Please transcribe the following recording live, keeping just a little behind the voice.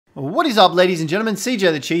What is up, ladies and gentlemen?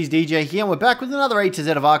 Cjthecheesedj here, and we're back with another A to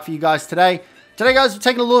Z of ARK for you guys today. Today, guys, we're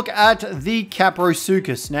taking a look at the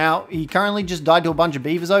KAPROSUCHUS. Now, he currently just died to a bunch of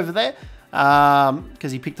beavers over there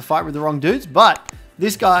because he picked the fight with the wrong dudes, but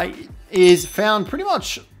this guy is found pretty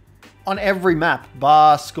much on every map,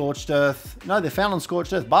 bar Scorched Earth. No, they're found on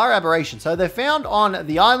Scorched Earth, bar Aberration. So they're found on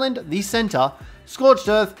the island, the center, Scorched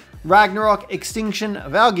Earth, Ragnarok, Extinction,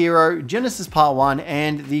 Valgiro, Genesis Part 1,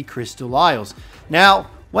 and the Crystal Isles. Now,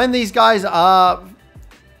 when these guys are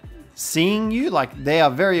seeing you, like, they are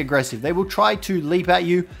very aggressive. They will try to leap at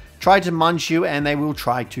you, try to munch you, and they will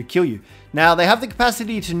try to kill you. Now, they have the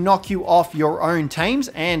capacity to knock you off your own tames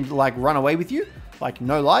and, like, run away with you. Like,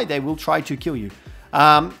 no lie, they will try to kill you.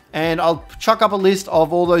 And I'll chuck up a list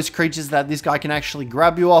of all those creatures that this guy can actually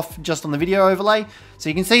grab you off just on the video overlay. So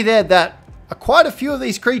you can see there that quite a few of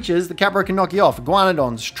these creatures, the Capro can knock you off.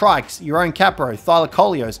 Iguanodons, Trikes, your own Capro,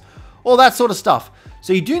 Thylacolios, all that sort of stuff.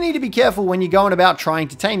 So you do need to be careful when you're going about trying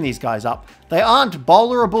to tame these guys up. They aren't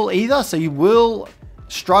bowlerable either, so you will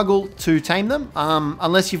struggle to tame them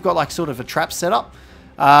unless you've got like sort of a trap set up.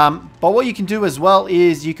 But what you can do as well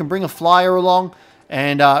is you can bring a flyer along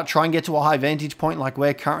and try and get to a high vantage point like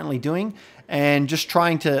we're currently doing, and just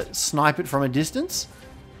trying to snipe it from a distance.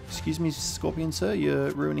 Excuse me, Scorpion sir, you're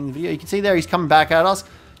ruining the video. You can see there he's coming back at us.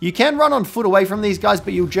 You can run on foot away from these guys,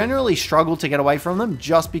 but you'll generally struggle to get away from them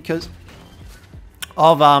just because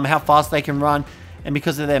of how fast they can run and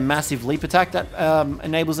because of their massive leap attack that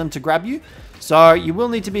enables them to grab you. So you will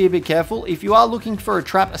need to be a bit careful. If you are looking for a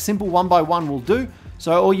trap, a simple 1x1 will do.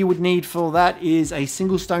 So all you would need for that is a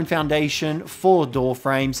single stone foundation, 4 door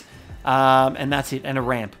frames, and that's it, and a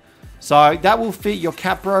ramp. So that will fit your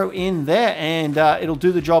Capro in there, and it'll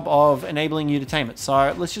do the job of enabling you to tame it.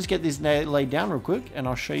 So let's just get this laid down real quick, and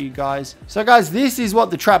I'll show you guys. So guys, this is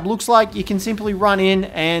what the trap looks like. You can simply run in,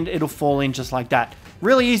 and it'll fall in just like that.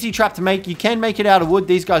 Really easy trap to make. You can make it out of wood.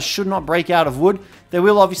 These guys should not break out of wood. They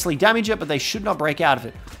will obviously damage it, but they should not break out of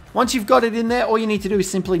it. Once you've got it in there, all you need to do is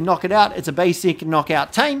simply knock it out. It's a basic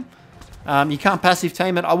knockout tame. You can't passive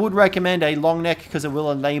tame it. I would recommend a long neck because it will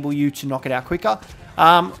enable you to knock it out quicker.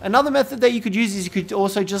 Another method that you could use is you could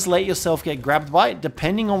also just let yourself get grabbed by it,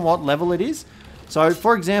 depending on what level it is. So,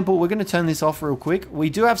 for example, we're going to turn this off real quick. We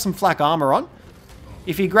do have some flak armor on.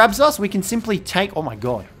 If he grabs us, we can simply take... Oh my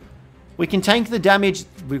god. We can tank the damage...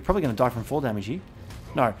 We're probably going to die from fall damage here.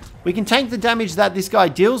 No. We can tank the damage that this guy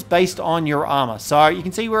deals based on your armor. So, you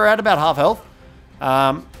can see we're at about half health.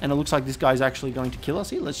 And it looks like this guy's actually going to kill us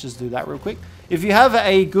here. Let's just do that real quick. If you have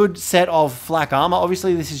a good set of flak armor,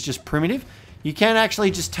 obviously this is just primitive. You can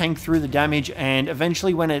actually just tank through the damage, and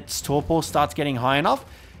eventually when its torpor starts getting high enough,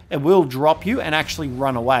 it will drop you and actually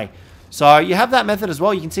run away. So you have that method as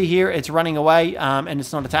well. You can see here it's running away and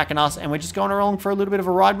it's not attacking us, and we're just going along for a little bit of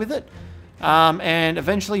a ride with it. And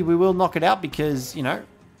eventually we will knock it out because, you know,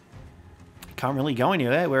 it can't really go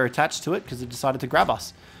anywhere. We're attached to it because it decided to grab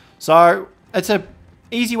us. So it's a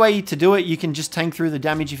easy way to do it. You can just tank through the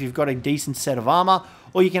damage if you've got a decent set of armor,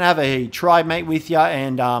 or you can have a tribe mate with you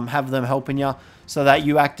and have them helping you so that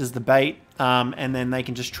you act as the bait, and then they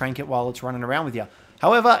can just trank it while it's running around with you.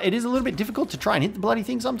 However, it is a little bit difficult to try and hit the bloody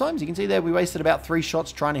thing sometimes. You can see there we wasted about 3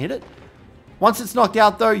 shots trying to hit it. Once it's knocked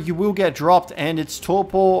out though, you will get dropped, and its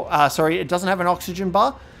torpor, it doesn't have an oxygen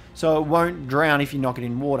bar, so it won't drown if you knock it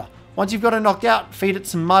in water. Once you've got it knocked out, feed it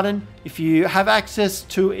some mutton. If you have access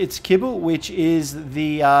to its kibble, which is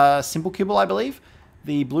the simple kibble, I believe.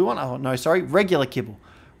 The blue one. Oh, no, sorry. Regular kibble.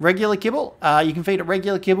 Regular kibble. You can feed it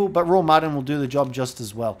regular kibble, but raw mutton will do the job just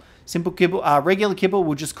as well. Simple kibble. Regular kibble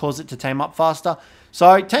will just cause it to tame up faster.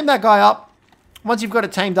 So, tame that guy up. Once you've got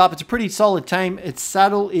it tamed up, it's a pretty solid tame. Its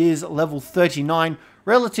saddle is level 39.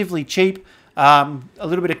 Relatively cheap. A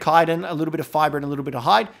little bit of chitin, a little bit of fiber, and a little bit of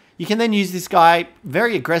hide. You can then use this guy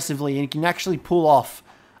very aggressively, and you can actually pull off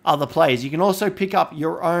other players. You can also pick up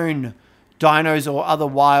your own dinos or other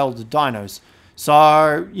wild dinos.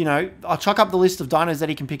 So, you know, I'll chuck up the list of dinos that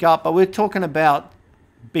he can pick up, but we're talking about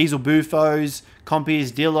Beelzebufos,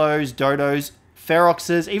 Compies, Dillos, Dodos,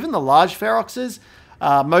 Feroxes, even the large Feroxes,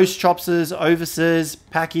 most Chopsers, Ovises,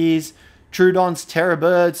 Packies, Trudons,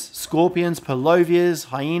 Terrorbirds, Scorpions, Polovias,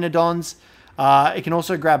 Hyenodons. It can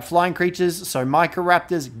also grab flying creatures, so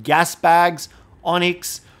Microraptors, gas bags,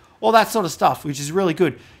 Onyx, all that sort of stuff, which is really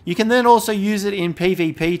good. You can then also use it in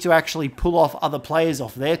PvP to actually pull off other players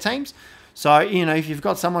off their tames. So, you know, if you've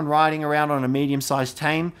got someone riding around on a medium-sized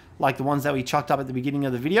tame, like the ones that we chucked up at the beginning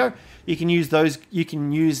of the video, you can use those. You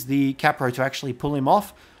can use the Capro to actually pull him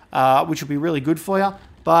off, which will be really good for you.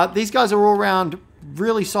 But these guys are all around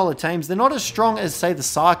really solid tames. They're not as strong as, say, the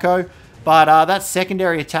Sarco, but that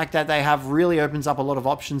secondary attack that they have really opens up a lot of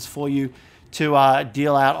options for you to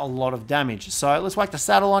deal out a lot of damage. So let's whack the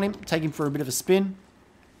saddle on him, take him for a bit of a spin.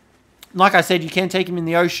 Like I said, you can take him in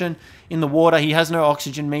the ocean, in the water. He has no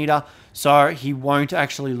oxygen meter, so he won't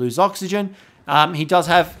actually lose oxygen. He does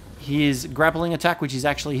have his grappling attack, which is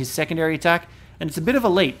actually his secondary attack, and it's a bit of a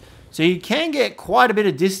leap. So you can get quite a bit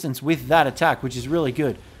of distance with that attack, which is really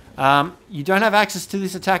good. You don't have access to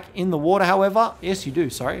this attack in the water, however. Yes, you do.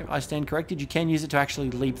 Sorry, I stand corrected. You can use it to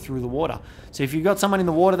actually leap through the water. So if you've got someone in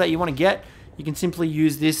the water that you want to get, you can simply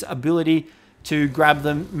use this ability to grab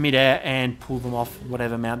them midair and pull them off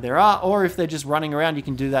whatever mount there are. Or if they're just running around, you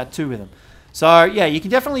can do that too with them. So yeah, you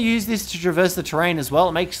can definitely use this to traverse the terrain as well.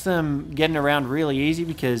 It makes them getting around really easy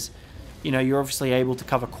because, you know, you're obviously able to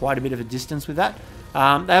cover quite a bit of a distance with that.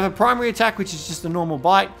 They have a primary attack, which is just a normal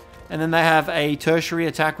bite. And then they have a tertiary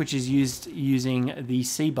attack, which is used using the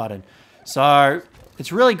C button. So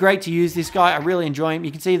it's really great to use this guy. I really enjoy him.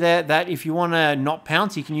 You can see there that if you want to not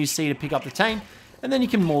pounce, you can use C to pick up the tame. And then you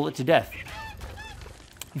can maul it to death.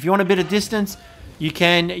 If you want a bit of distance, you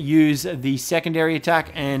can use the secondary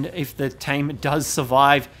attack, and if the tame does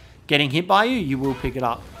survive getting hit by you, you will pick it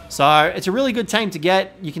up. So it's a really good tame to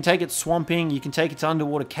get. You can take it swamping, you can take it to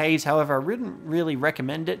underwater caves. However, I wouldn't really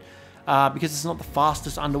recommend it because it's not the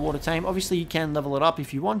fastest underwater tame. Obviously, you can level it up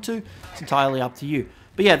if you want to. It's entirely up to you.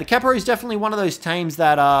 But yeah, the Capro is definitely one of those tames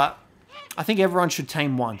that I think everyone should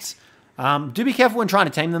tame once. Do be careful when trying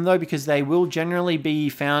to tame them though, because they will generally be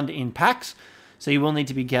found in packs. So you will need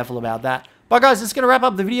to be careful about that. But guys, that's going to wrap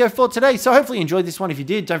up the video for today. So hopefully you enjoyed this one. If you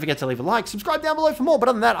did, don't forget to leave a like, subscribe down below for more. But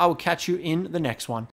other than that, I will catch you in the next one.